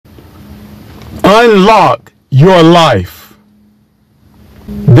Unlock your life.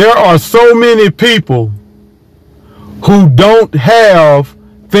 There are so many people who don't have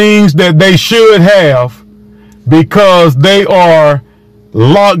things that they should have because they are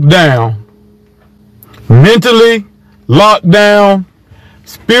locked down. Mentally locked down,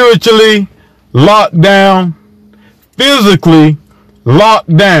 spiritually locked down, physically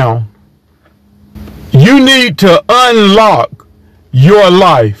locked down. You need to unlock your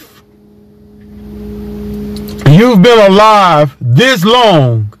life. You've been alive this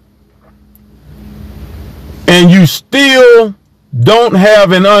long and you still don't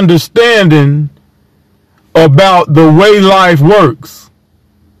have an understanding about the way life works.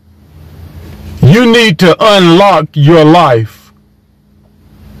 You need to unlock your life.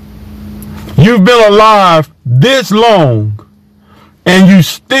 You've been alive this long and you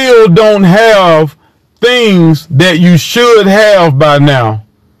still don't have things that you should have by now.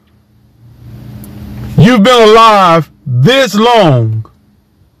 You've been alive this long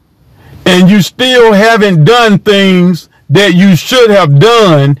and you still haven't done things that you should have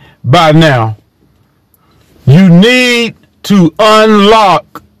done by now. You need to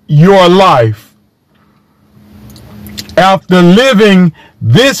unlock your life. After living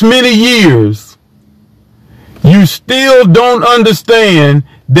this many years, you still don't understand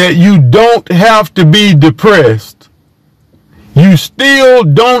that you don't have to be depressed. You still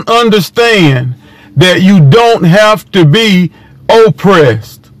don't understand that you don't have to be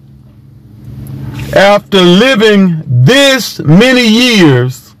oppressed. After living this many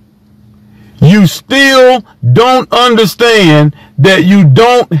years, you still don't understand that you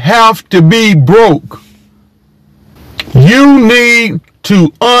don't have to be broke. You need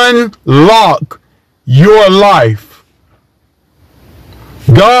to unlock your life.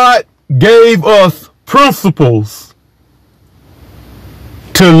 God gave us principles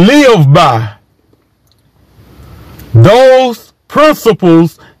to live by. Those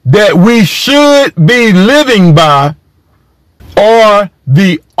principles that we should be living by are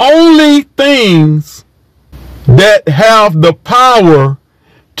the only things that have the power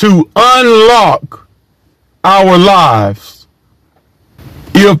to unlock our lives.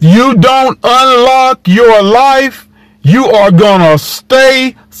 If you don't unlock your life, you are gonna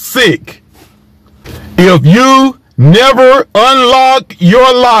stay sick. If you never unlock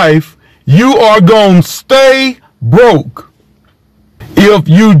your life, you are gonna stay broke. If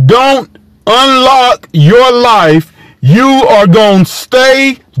you don't unlock your life, you are gonna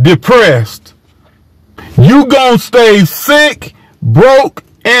stay depressed. You gonna stay sick, broke,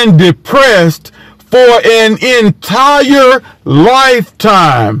 and depressed for an entire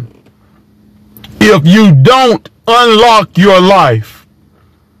lifetime if you don't unlock your life.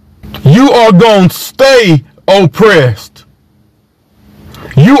 You are gonna stay oppressed.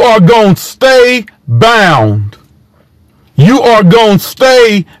 You are gonna stay bound. You are going to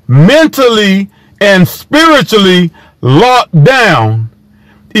stay mentally and spiritually locked down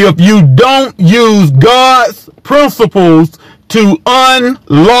if you don't use God's principles to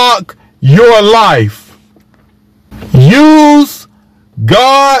unlock your life. Use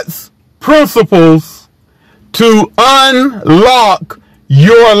God's principles to unlock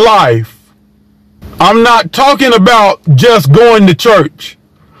your life. I'm not talking about just going to church,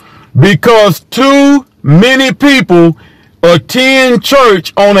 because too many people attend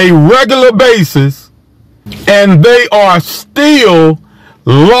church on a regular basis and they are still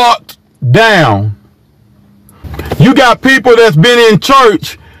locked down. You got people that's been in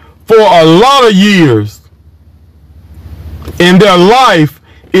church for a lot of years and their life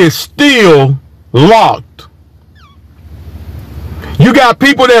is still locked. You got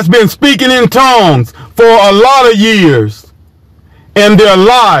people that's been speaking in tongues for a lot of years and their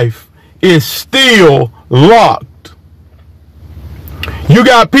life is still locked. You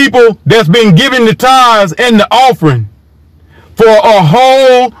got people that's been giving the tithes and the offering for a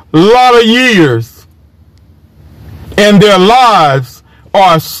whole lot of years, and their lives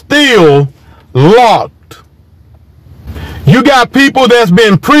are still locked. You got people that's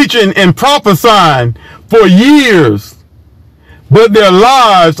been preaching and prophesying for years, but their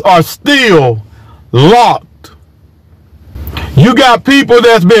lives are still locked. You got people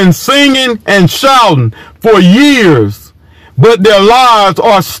that's been singing and shouting for years, but their lives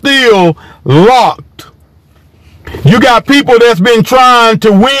are still locked. You got people that's been trying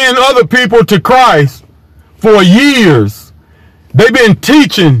to win other people to Christ for years. They've been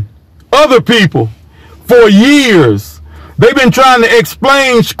teaching other people for years. They've been trying to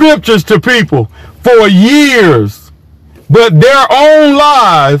explain scriptures to people for years, but their own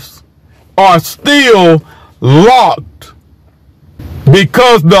lives are still locked.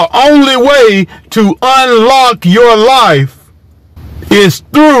 Because the only way to unlock your life is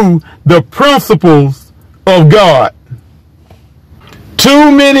through the principles of God.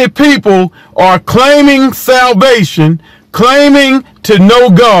 Too many people are claiming salvation, claiming to know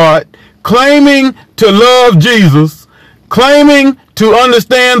God, claiming to love Jesus, claiming to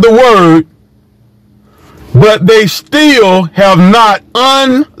understand the Word, but they still have not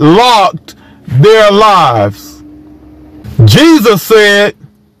unlocked their lives. Jesus said,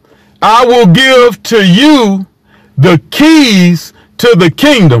 I will give to you the keys to the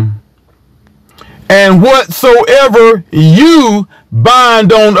kingdom, and whatsoever you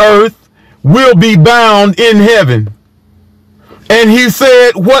bind on earth will be bound in heaven. And he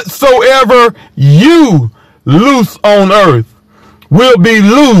said, whatsoever you loose on earth will be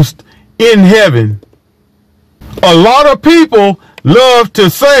loosed in heaven. A lot of people love to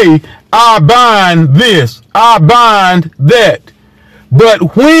say, I bind this, I bind that.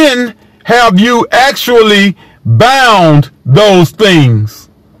 But when have you actually bound those things?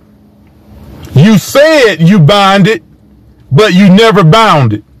 You said you bind it, but you never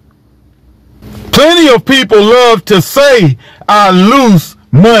bound it. Plenty of people love to say, I loose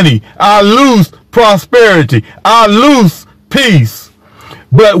money, I loose prosperity, I loose peace.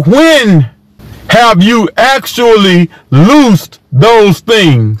 But when have you actually loosed those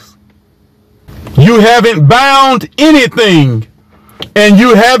things? You haven't bound anything, and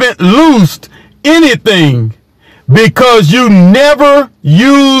you haven't loosed anything, because you never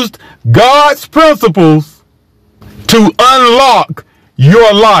used God's principles to unlock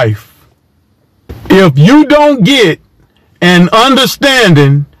your life. If you don't get an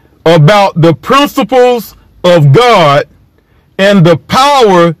understanding about the principles of God and the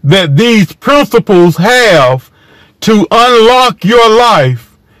power that these principles have to unlock your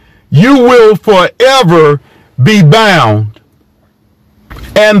life, you will forever be bound.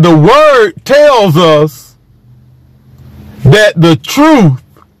 And the Word tells us that the truth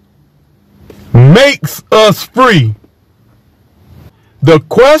makes us free. The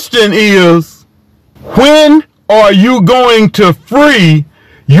question is, when are you going to free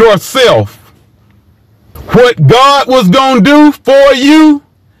yourself? What God was going to do for you,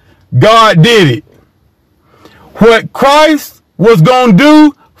 God did it. What Christ was going to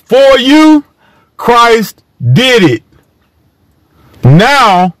do for you, Christ did it.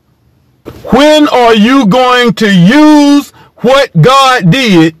 Now, when are you going to use what God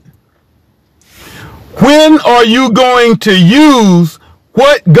did? When are you going to use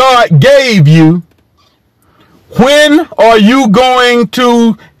what God gave you? When are you going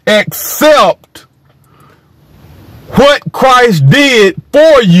to accept what Christ did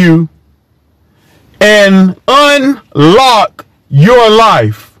for you and unlock your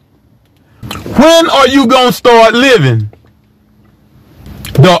life? When are you going to start living?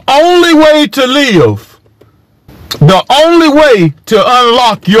 The only way to live, the only way to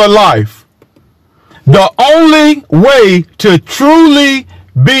unlock your life, the only way to truly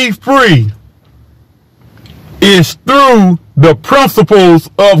be free is through the principles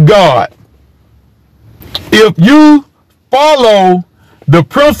of God. If you follow the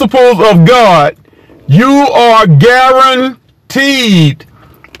principles of God, you are guaranteed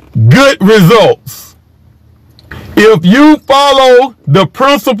good results. If you follow the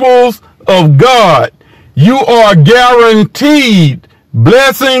principles of God, you are guaranteed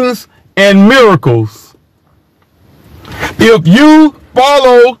blessings and miracles. If you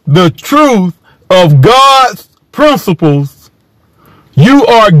follow the truth of God's principles, you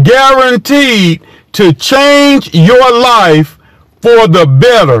are guaranteed to change your life for the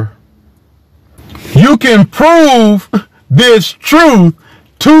better. You can prove this truth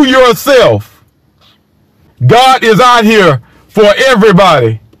to yourself. God is out here for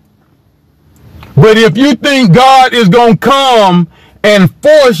everybody. But if you think God is going to come and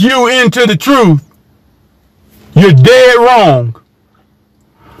force you into the truth, you're dead wrong.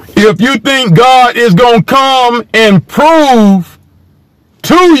 If you think God is going to come and prove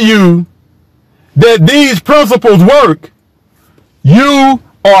to you that these principles work, you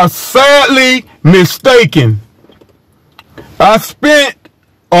are sadly mistaken. I spent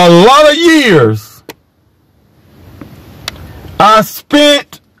a lot of years. I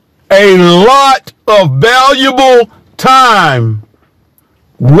spent a lot of valuable time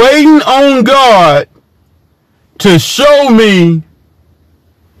waiting on God to show me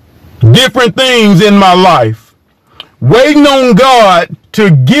different things in my life. Waiting on God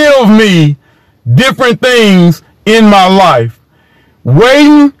to give me different things in my life.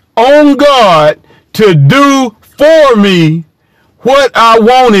 Waiting on God to do for me what I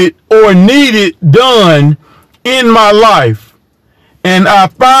wanted or needed done in my life. And I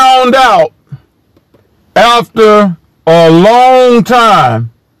found out after a long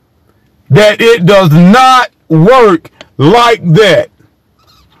time that it does not work like that.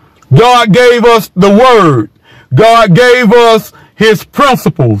 God gave us the word. God gave us his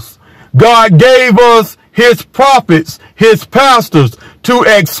principles. God gave us his prophets, his pastors, to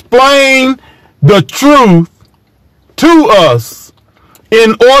explain the truth to us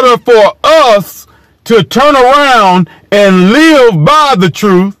in order for us to turn around and live by the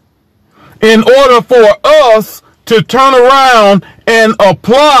truth, in order for us to turn around and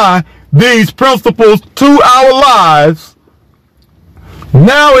apply these principles to our lives.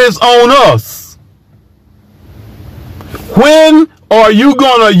 Now it's on us. When are you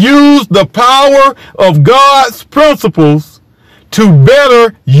going to use the power of God's principles to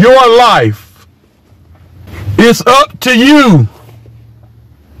better your life? It's up to you.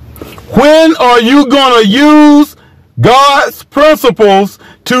 When are you going to use God's principles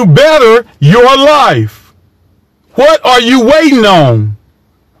to better your life? What are you waiting on?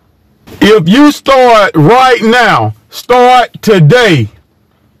 If you start right now, start today.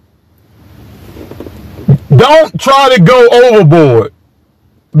 Don't try to go overboard,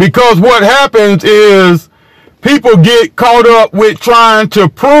 because what happens is people get caught up with trying to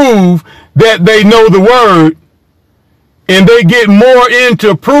prove that they know the word, and they get more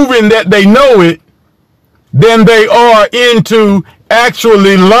into proving that they know it than they are into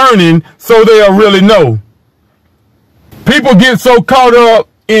actually learning so they'll really know. People get so caught up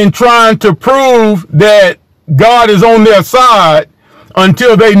in trying to prove that God is on their side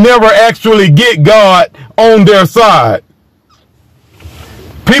until they never actually get God on their side.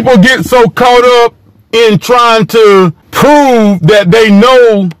 People get so caught up in trying to prove that they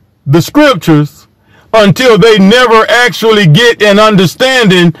know the scriptures until they never actually get an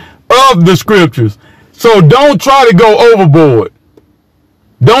understanding of the scriptures. So don't try to go overboard.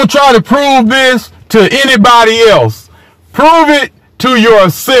 Don't try to prove this to anybody else. Prove it to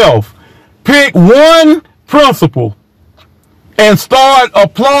yourself. Pick one principle and start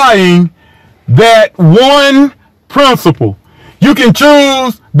applying that one principle. You can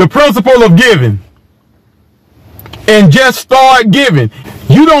choose the principle of giving and just start giving.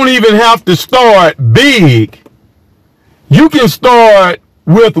 You don't even have to start big. You can start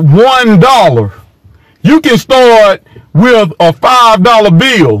with $1. You can start with a $5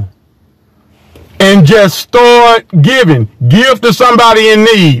 bill and just start giving. Give to somebody in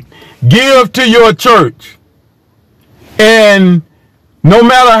need. Give to your church. And no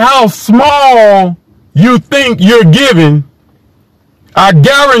matter how small you think you're giving, I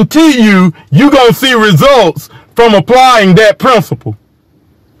guarantee you, you're going to see results from applying that principle.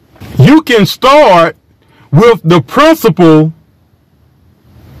 You can start with the principle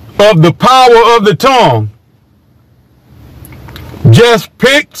of the power of the tongue. Just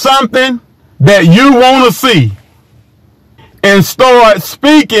pick something that you want to see and start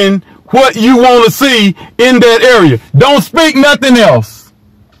speaking what you want to see in that area. Don't speak nothing else.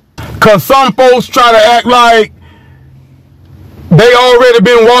 Because some folks try to act like they already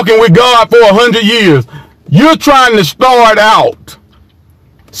been walking with God for 100 years. You're trying to start out.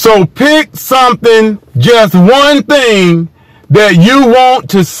 So pick something, just one thing that you want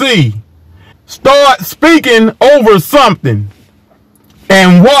to see. Start speaking over something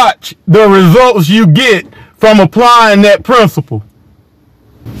and watch the results you get from applying that principle.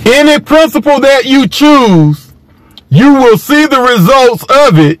 Any principle that you choose, you will see the results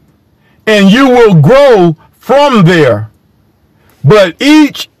of it and you will grow from there. But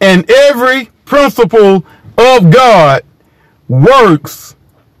each and every principle of God works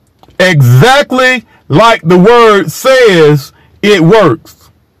exactly like the word says it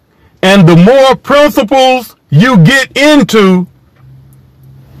works. And the more principles you get into,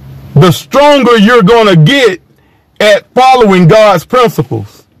 the stronger you're going to get at following God's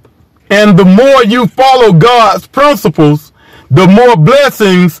principles. And the more you follow God's principles, the more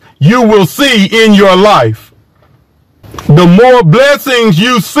blessings you will see in your life. The more blessings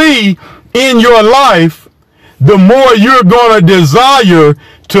you see in your life, the more you're going to desire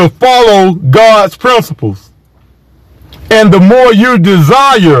to follow God's principles. And the more you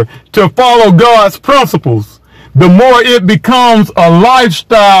desire to follow God's principles, the more it becomes a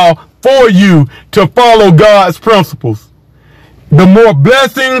lifestyle for you to follow God's principles. The more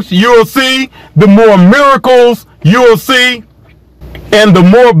blessings you'll see, the more miracles you'll see. And the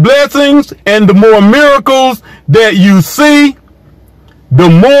more blessings and the more miracles that you see, the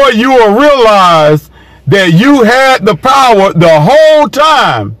more you will realize that you had the power the whole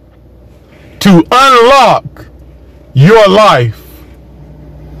time to unlock your life.